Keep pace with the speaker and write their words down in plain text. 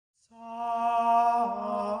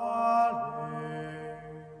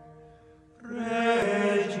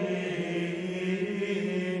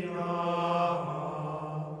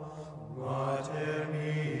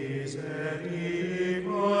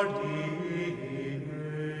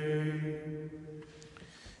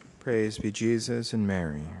Praise be Jesus and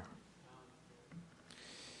Mary.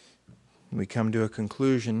 We come to a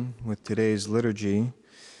conclusion with today's liturgy,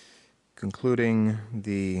 concluding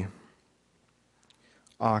the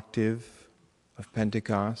octave of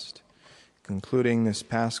Pentecost, concluding this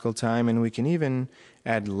Paschal time, and we can even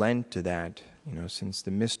add Lent to that, since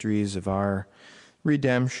the mysteries of our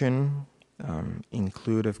redemption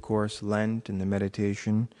include, of course, Lent and the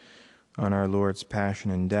meditation on our Lord's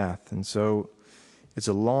passion and death. And so it's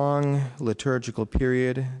a long liturgical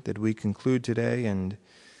period that we conclude today, and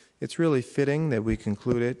it's really fitting that we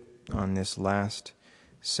conclude it on this last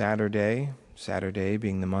Saturday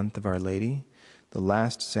being the month of Our Lady, the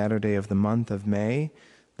last Saturday of the month of May,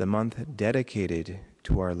 the month dedicated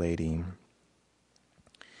to Our Lady.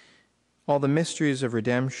 All the mysteries of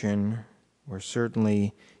redemption were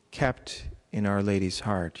certainly kept in Our Lady's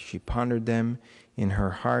heart. She pondered them in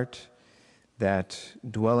her heart, that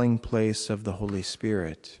dwelling place of the Holy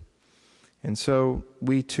Spirit. And so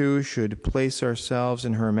we too should place ourselves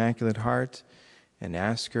in her Immaculate Heart and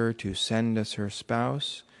ask her to send us her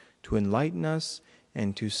spouse, to enlighten us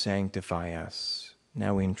and to sanctify us.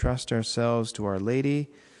 Now we entrust ourselves to Our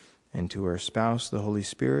Lady and to her spouse, the Holy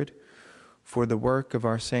Spirit, for the work of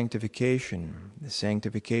our sanctification, the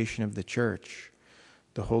sanctification of the Church,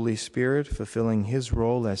 the Holy Spirit fulfilling his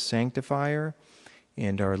role as sanctifier,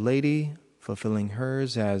 and Our Lady fulfilling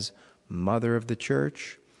hers as Mother of the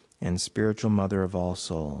Church and spiritual Mother of all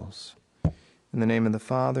souls. In the name of the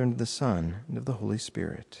Father, and of the Son, and of the Holy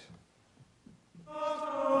Spirit.